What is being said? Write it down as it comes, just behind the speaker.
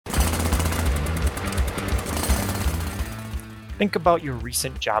Think about your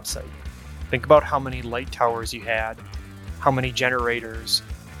recent job site. Think about how many light towers you had, how many generators,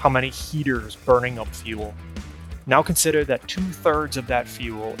 how many heaters burning up fuel. Now consider that 2/3 of that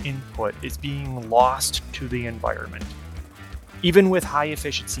fuel input is being lost to the environment. Even with high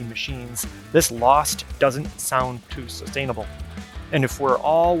efficiency machines, this lost doesn't sound too sustainable. And if we're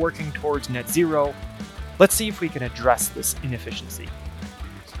all working towards net zero, let's see if we can address this inefficiency.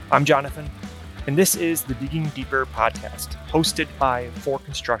 I'm Jonathan, and this is the Digging Deeper podcast, hosted by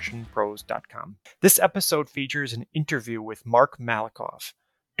forconstructionpros.com. This episode features an interview with Mark Malikoff,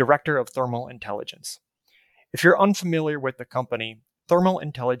 Director of Thermal Intelligence. If you're unfamiliar with the company, Thermal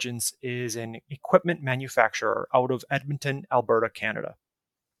Intelligence is an equipment manufacturer out of Edmonton, Alberta, Canada.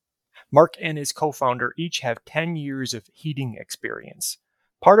 Mark and his co-founder each have 10 years of heating experience.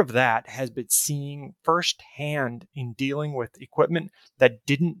 Part of that has been seeing firsthand in dealing with equipment that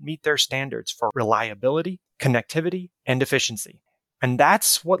didn't meet their standards for reliability, connectivity, and efficiency. And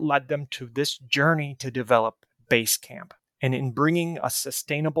that's what led them to this journey to develop Basecamp, and in bringing a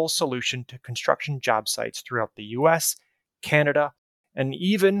sustainable solution to construction job sites throughout the US, Canada, and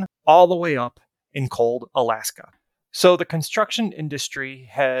even all the way up in cold Alaska. So the construction industry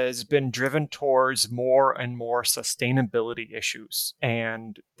has been driven towards more and more sustainability issues,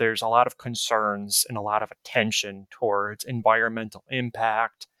 and there's a lot of concerns and a lot of attention towards environmental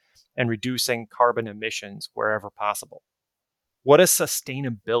impact and reducing carbon emissions wherever possible. What does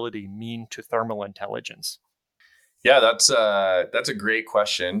sustainability mean to Thermal Intelligence? Yeah, that's a great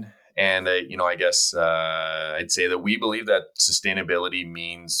question, and I guess I'd say that we believe that sustainability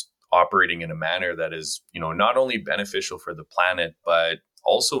means operating in a manner that is, not only beneficial for the planet, but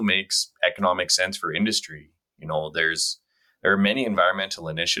also makes economic sense for industry. There are many environmental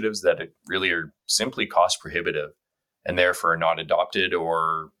initiatives that really are simply cost prohibitive and therefore are not adopted,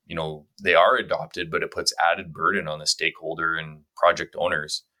 or, they are adopted, but it puts added burden on the stakeholder and project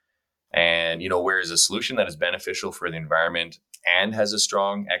owners. And, whereas a solution that is beneficial for the environment and has a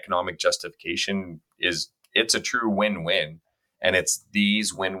strong economic justification it's a true win-win. And it's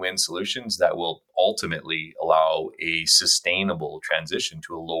these win-win solutions that will ultimately allow a sustainable transition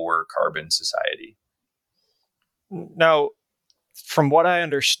to a lower carbon society. Now, from what I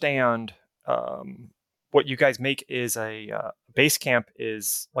understand, what you guys make is a Basecamp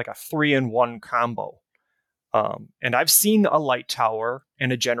is like a 3-in-1 combo. And I've seen a light tower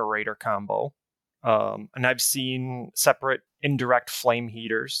and a generator combo. And I've seen separate indirect flame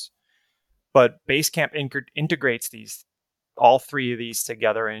heaters. But Basecamp integrates all three of these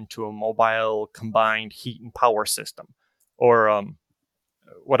together into a mobile combined heat and power system, or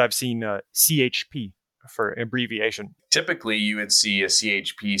what I've seen, CHP for abbreviation. Typically, you would see a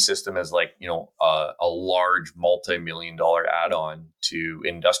CHP system as like, a large multi-million-dollar add-on to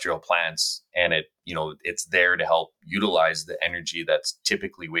industrial plants. And it's there to help utilize the energy that's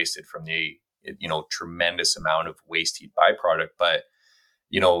typically wasted from the, tremendous amount of waste heat byproduct. But,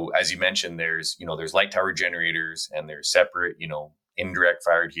 as you mentioned, there's light tower generators and there's separate, indirect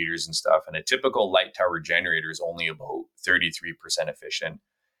fired heaters and stuff. And a typical light tower generator is only about 33% efficient.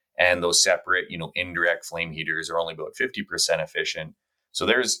 And those separate, indirect flame heaters are only about 50% efficient. So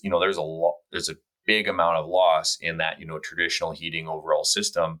there's a big amount of loss in that, traditional heating overall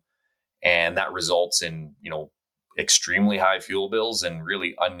system. And that results in, extremely high fuel bills and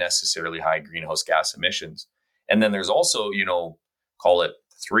really unnecessarily high greenhouse gas emissions. And then there's also, call it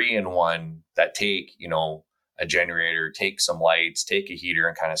 3-in-1 that take, a generator, take some lights, take a heater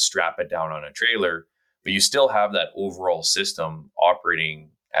and kind of strap it down on a trailer. But you still have that overall system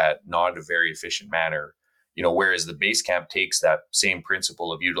operating at not a very efficient manner, whereas the Basecamp takes that same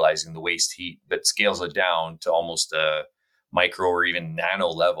principle of utilizing the waste heat, but scales it down to almost a micro or even nano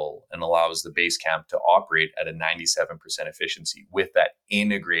level and allows the Basecamp to operate at a 97% efficiency with that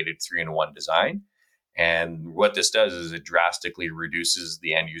integrated 3-in-1 design. And what this does is it drastically reduces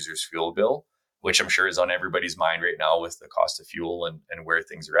the end user's fuel bill, which I'm sure is on everybody's mind right now with the cost of fuel and where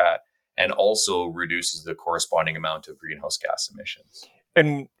things are at, and also reduces the corresponding amount of greenhouse gas emissions.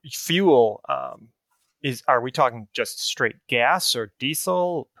 And fuel, are we talking just straight gas or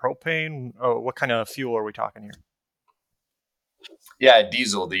diesel, propane? What kind of fuel are we talking here? Yeah,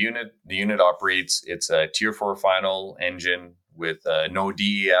 diesel. The unit operates. It's a Tier 4 final engine with no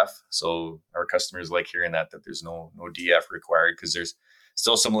DEF. So our customers like hearing that there's no DEF required, because there's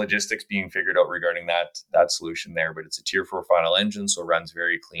still some logistics being figured out regarding that solution there. But it's a Tier 4 final engine, so it runs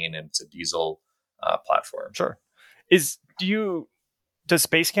very clean, and it's a diesel platform. Sure. Does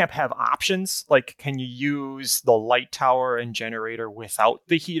Basecamp have options? Like, can you use the light tower and generator without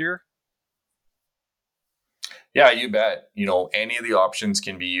the heater? Yeah, you bet. Any of the options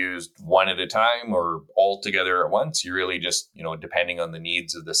can be used one at a time or all together at once. You really just, depending on the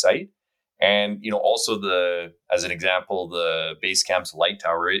needs of the site. And, also as an example, the Basecamp's light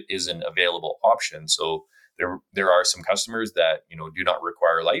tower is an available option. So there are some customers that, do not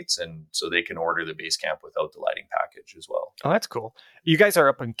require lights. And so they can order the Basecamp without the lighting package as well. Oh, that's cool. You guys are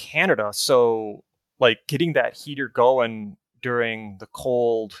up in Canada, so like getting that heater going during the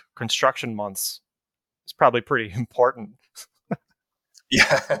cold construction months is probably pretty important.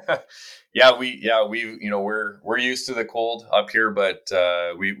 Yeah, we're used to the cold up here, but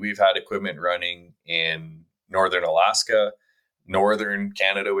we've had equipment running in northern Alaska, northern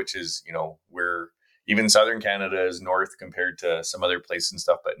Canada, which is we're even southern Canada is north compared to some other places and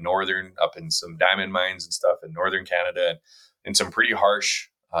stuff, but northern up in some diamond mines and stuff in northern Canada, and in some pretty harsh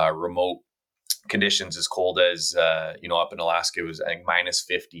remote conditions, as cold as up in Alaska, it was I think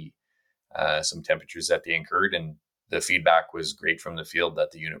 -50, some temperatures that they incurred, and the feedback was great from the field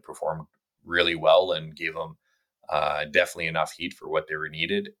that the unit performed really well and gave them definitely enough heat for what they were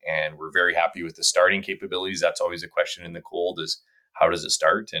needed. And we're very happy with the starting capabilities. That's always a question in the cold: is how does it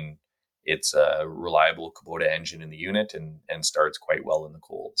start? And it's a reliable Kubota engine in the unit, and starts quite well in the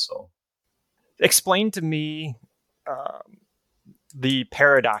cold. So Explain to me the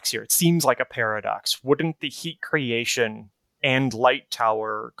paradox here. It seems like a paradox. Wouldn't the heat creation and light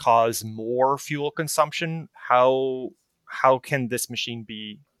tower cause more fuel consumption? How can this machine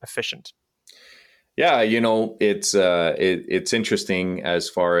be efficient? yeah, it's interesting as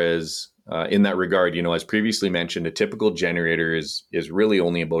far as in that regard. As previously mentioned, a typical generator is really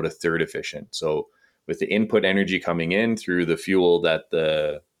only about a third efficient. So with the input energy coming in through the fuel that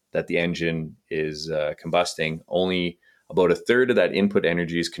the engine is combusting, only about a third of that input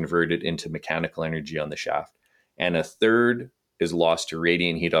energy is converted into mechanical energy on the shaft, and a third is lost to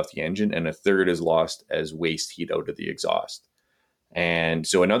radiant heat off the engine, and a third is lost as waste heat out of the exhaust. And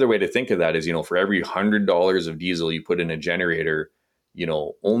so another way to think of that is, for every $100 of diesel you put in a generator,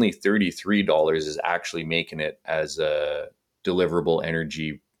 only $33 is actually making it as a deliverable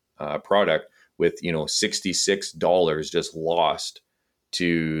energy product, with, $66 just lost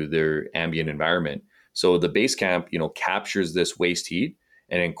to their ambient environment. So the base camp, captures this waste heat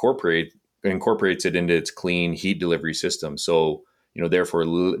and incorporates it into its clean heat delivery system. So, therefore,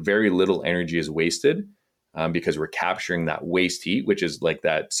 very little energy is wasted, because we're capturing that waste heat, which is like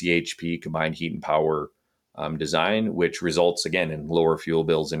that CHP, combined heat and power design, which results again in lower fuel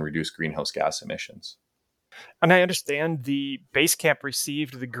bills and reduced greenhouse gas emissions. And I understand the Basecamp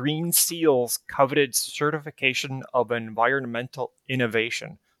received the Green Seal's coveted certification of environmental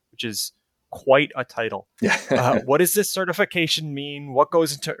innovation, which is quite a title. Yeah. What does this certification mean? What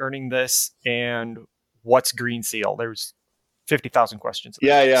goes into earning this? And what's Green Seal? There's 50,000 questions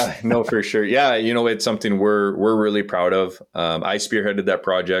there. Yeah, no, for sure. Yeah, it's something we're really proud of. I spearheaded that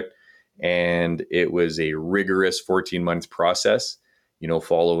project, and it was a rigorous 14-month process.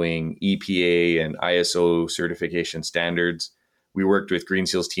 Following EPA and ISO certification standards. We worked with Green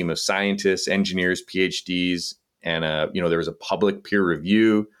Seal's team of scientists, engineers, PhDs, and there was a public peer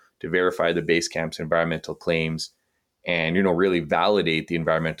review to verify the base camp's environmental claims, and really validate the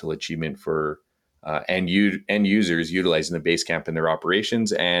environmental achievement for end users utilizing the base camp in their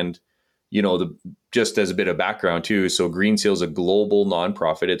operations. And just as a bit of background too, so Green Seal is a global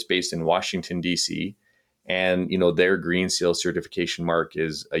nonprofit. It's based in Washington D.C., and their Green Seal certification mark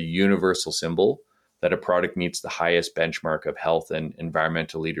is a universal symbol that a product meets the highest benchmark of health and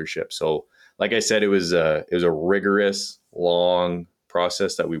environmental leadership. So, like I said, it was a rigorous, long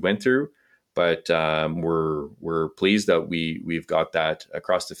process that we went through, but we're pleased that we've got that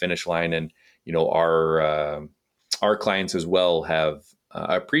across the finish line. And our clients as well have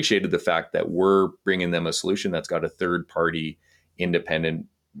appreciated the fact that we're bringing them a solution that's got a third party independent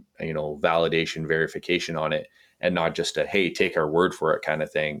validation verification on it, and not just a hey, take our word for it kind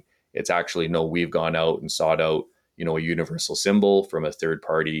of thing. It's actually, no, we've gone out and sought out a universal symbol from a third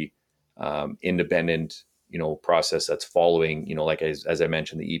party independent process that's following like as I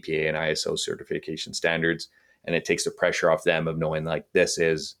mentioned, the EPA and ISO certification standards, and it takes the pressure off them of knowing like this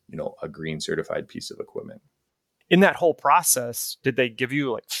is a green certified piece of equipment. In that whole process, did they give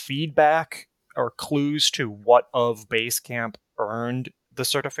you like feedback or clues to what of Basecamp earned the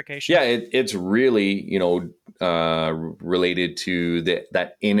certification? Yeah, it's really related to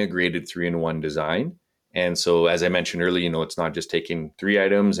that integrated 3-in-1 design. And so, as I mentioned earlier, it's not just taking 3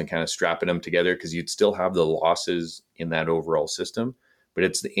 items and kind of strapping them together, because you'd still have the losses in that overall system. But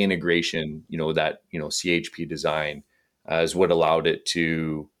it's the integration, that CHP design is what allowed it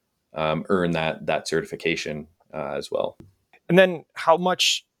to earn that certification as well. And then how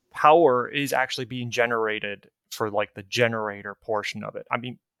much power is actually being generated for like the generator portion of it? I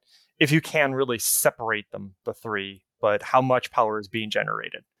mean, if you can really separate them, the three, but how much power is being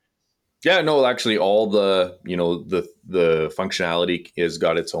generated? Yeah, no, actually, all the the functionality has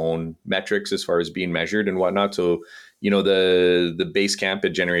got its own metrics as far as being measured and whatnot. So, the base camp, it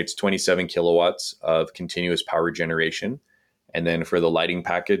generates 27 kilowatts of continuous power generation, and then for the lighting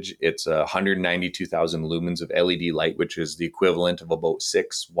package, it's 192,000 lumens of LED light, which is the equivalent of about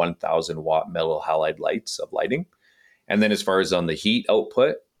 1,000 watt metal halide lights of lighting. And then as far as on the heat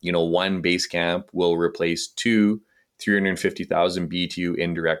output, one base camp will replace two 350,000 BTU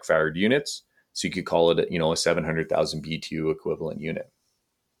indirect fired units. So you could call it, a 700,000 BTU equivalent unit.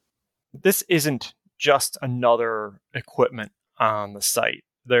 This isn't just another equipment on the site.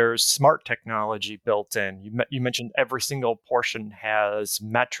 There's smart technology built in. You mentioned every single portion has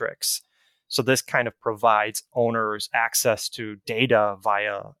metrics. So this kind of provides owners access to data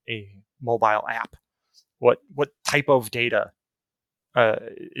via a mobile app. What type of data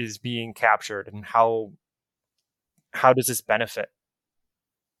is being captured, and how does this benefit?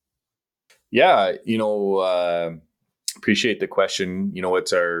 Yeah, appreciate the question.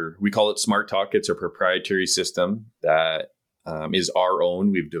 We call it Smart Talk. It's a proprietary system that is our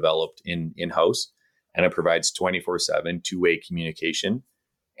own. We've developed in-house, and it provides 24/7 two-way communication.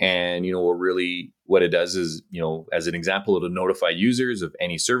 And, what it does is, as an example, it'll notify users of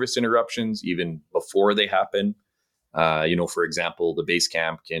any service interruptions even before they happen. For example, the base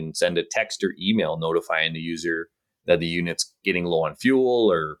camp can send a text or email notifying the user that the unit's getting low on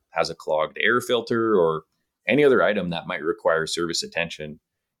fuel or has a clogged air filter or any other item that might require service attention.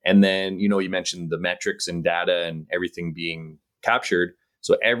 And then, you mentioned the metrics and data and everything being captured.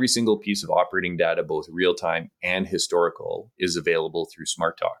 So every single piece of operating data, both real time and historical, is available through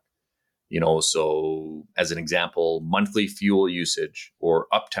Smart Talk. So as an example, monthly fuel usage or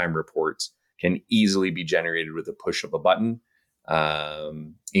uptime reports can easily be generated with a push of a button,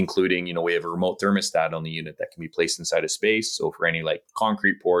 including, we have a remote thermostat on the unit that can be placed inside a space. So for any like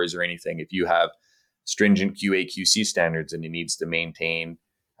concrete pours or anything, if you have stringent QA/QC standards and it needs to maintain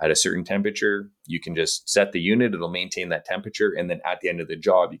at a certain temperature, you can just set the unit, it'll maintain that temperature. And then at the end of the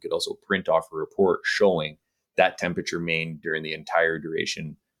job, you could also print off a report showing that temperature maintained during the entire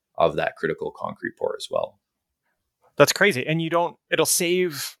duration of that critical concrete pour as well. That's crazy. And it'll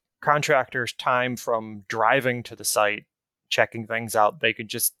save contractors time from driving to the site, checking things out. They could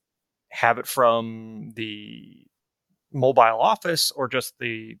just have it from the mobile office or just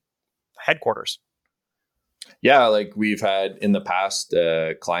the headquarters. Yeah, like we've had in the past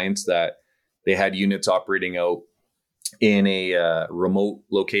clients that they had units operating out in a remote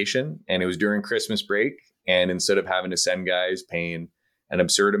location, and it was during Christmas break. And instead of having to send guys paying an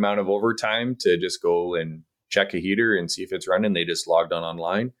absurd amount of overtime to just go and check a heater and see if it's running, they just logged on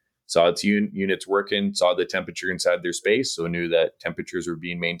online, saw its units working, saw the temperature inside their space, so knew that temperatures were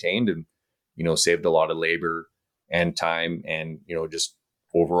being maintained, and saved a lot of labor and time, and just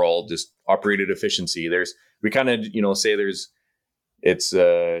overall just operated efficiency. We kind of say it's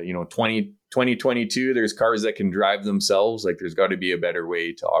 2022, there's cars that can drive themselves. Like there's got to be a better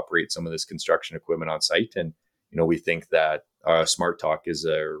way to operate some of this construction equipment on site, and we think that Smart Talk is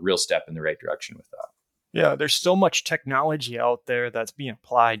a real step in the right direction with that. Yeah, there's so much technology out there that's being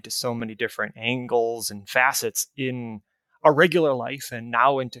applied to so many different angles and facets in our regular life and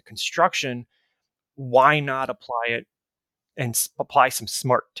now into construction. Why not apply it and apply some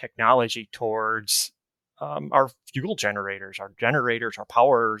smart technology towards our fuel generators, our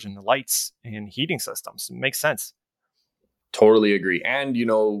powers, and the lights and heating systems? It makes sense. Totally agree. And,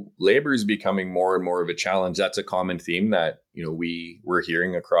 labor is becoming more and more of a challenge. That's a common theme that, we're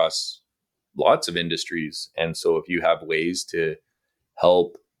hearing across lots of industries. And so if you have ways to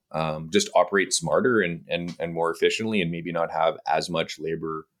help just operate smarter and more efficiently and maybe not have as much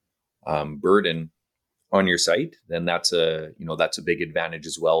labor burden on your site, then that's a big advantage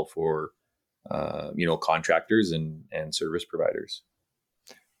as well for, contractors and service providers.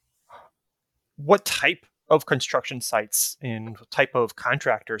 What type of construction sites and what type of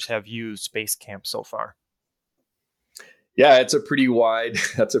contractors have used Basecamp so far? Yeah, it's a pretty wide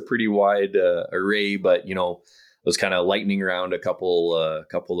array, but I was kind of lightning around a couple of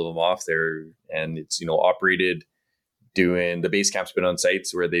them off there, and it's operated doing the base camp's been on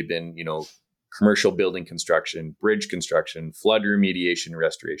sites where they've been commercial building construction, bridge construction, flood remediation,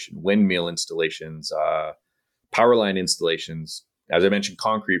 restoration, windmill installations, power line installations, as I mentioned,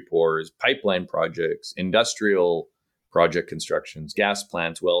 concrete pours, pipeline projects, industrial project constructions, gas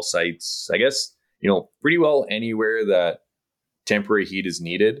plants, well sites. I guess pretty well anywhere that temporary heat is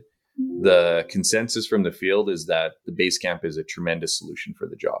needed. The consensus from the field is that the base camp is a tremendous solution for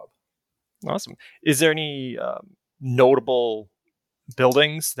the job. Awesome. Is there any notable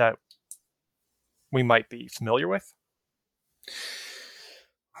buildings that we might be familiar with?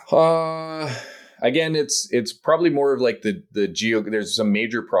 Uh, Again, it's probably more of like the geo. There's some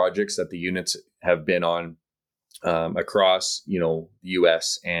major projects that the units have been on across the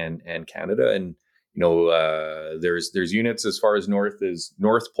U.S. and Canada, and there's units as far as north as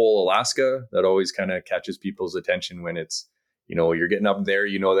North Pole, Alaska. That always kind of catches people's attention when it's you're getting up there.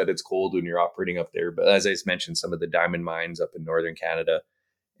 You know that it's cold when you're operating up there. But as I mentioned, some of the diamond mines up in northern Canada,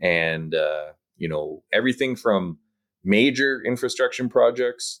 and everything from major infrastructure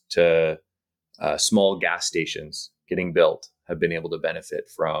projects to small gas stations getting built have been able to benefit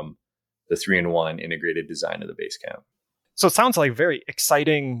from the 3-in-1 integrated design of the base camp. So it sounds like a very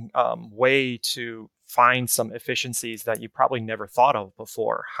exciting way to find some efficiencies that you probably never thought of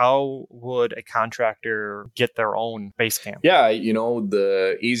before. How would a contractor get their own base camp? Yeah,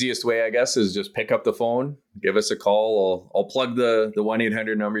 the easiest way, I guess, is just pick up the phone, give us a call. I'll plug the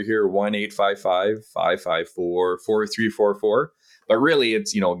 1-800 number here, 1-855-554-4344. But really,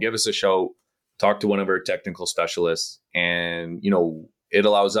 it's, give us a shout, talk to one of our technical specialists, and, it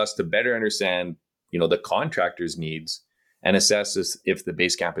allows us to better understand, the contractor's needs and assess if the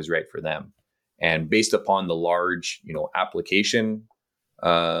base camp is right for them. And based upon the large, application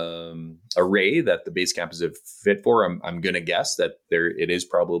array that the base camp is a fit for, I'm going to guess that it is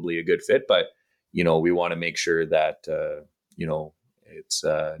probably a good fit. But we want to make sure that it's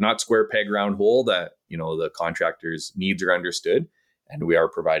not square peg round hole. That the contractor's needs are understood, and we are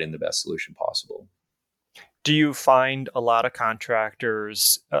providing the best solution possible. Do you find a lot of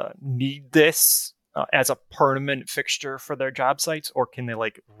contractors need this as a permanent fixture for their job sites, or can they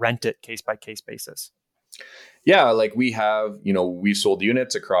rent it case by case basis? Yeah, like we have, we've sold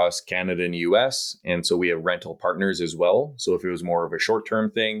units across Canada and US. And so we have rental partners as well. So if it was more of a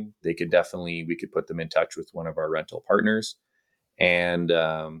short-term thing, we could put them in touch with one of our rental partners. And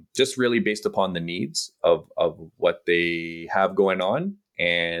just really based upon the needs of what they have going on.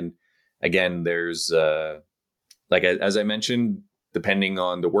 And again, there's as I mentioned, depending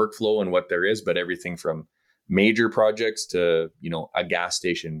on the workflow and what there is, but everything from major projects to, a gas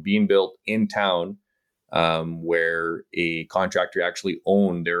station being built in town, where a contractor actually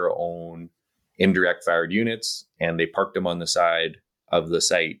owned their own indirect fired units and they parked them on the side of the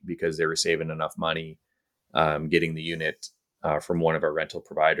site because they were saving enough money getting the unit from one of our rental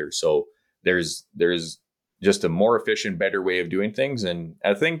providers. So there's just a more efficient, better way of doing things. And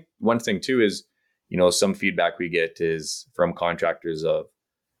I think one thing too is, some feedback we get is from contractors of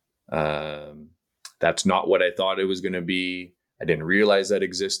that's not what I thought it was going to be. I didn't realize that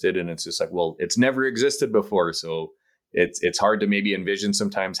existed. And it's just like, well, it's never existed before. So it's hard to maybe envision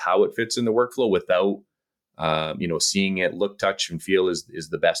sometimes how it fits in the workflow without, seeing it look, touch, and feel is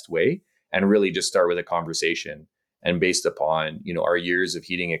the best way. And really just start with a conversation. And based upon, our years of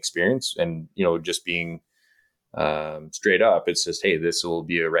heating experience and, just being straight up, it's just, hey, this will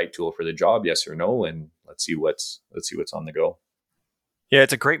be a right tool for the job, yes or no. And let's see what's on the go. Yeah,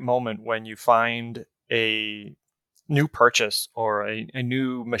 it's a great moment when you find a new purchase or a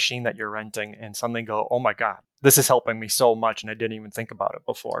new machine that you're renting and suddenly go, oh my God, this is helping me so much. And I didn't even think about it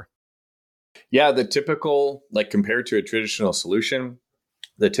before. Yeah, the typical, compared to a traditional solution,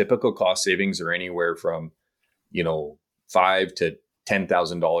 the typical cost savings are anywhere from, $5,000 to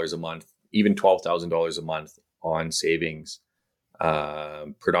 $10,000 a month, even $12,000 a month on savings,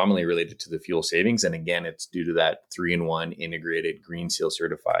 predominantly related to the fuel savings. And again, it's due to that 3-in-1 integrated Green Seal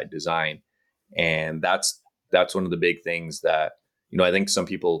certified design. And that's one of the big things that, I think some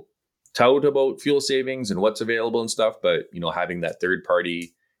people tout about fuel savings and what's available and stuff, but, having that third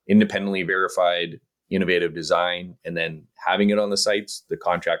party independently verified innovative design and then having it on the sites, the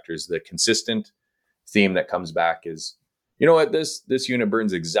contractors, the consistent theme that comes back is, you know what, this unit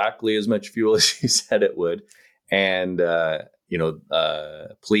burns exactly as much fuel as you said it would. And,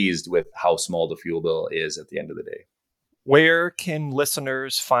 pleased with how small the fuel bill is at the end of the day. Where can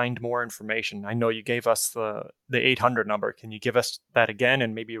listeners find more information? I know you gave us the 800 number. Can you give us that again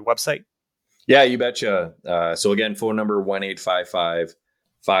and maybe your website? Yeah, you betcha. So again, phone number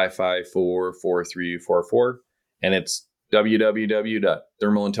 1-855-554-4344. And it's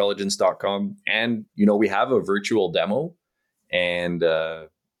www.thermalintelligence.com. And, we have a virtual demo and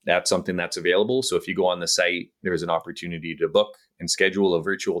that's something that's available. So if you go on the site, there's an opportunity to book and schedule a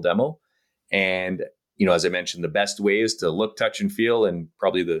virtual demo. And, as I mentioned, the best way is to look, touch, and feel. And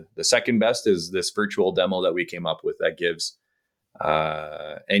probably the second best is this virtual demo that we came up with that gives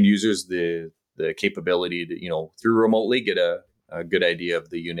end users the capability to, through remotely get a good idea of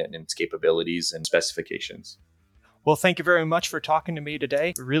the unit and its capabilities and specifications. Well, thank you very much for talking to me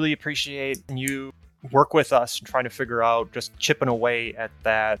today. Really appreciate you work with us and trying to figure out just chipping away at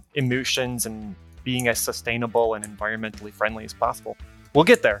that emissions and being as sustainable and environmentally friendly as possible. We'll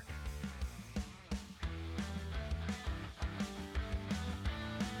get there.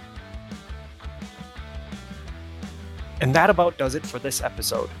 And that about does it for this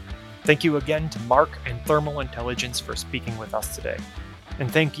episode. Thank you again to Mark and Thermal Intelligence for speaking with us today.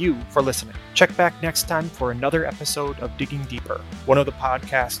 And thank you for listening. Check back next time for another episode of Digging Deeper, one of the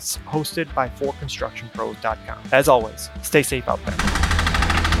podcasts hosted by 4constructionpros.com. As always, stay safe out there.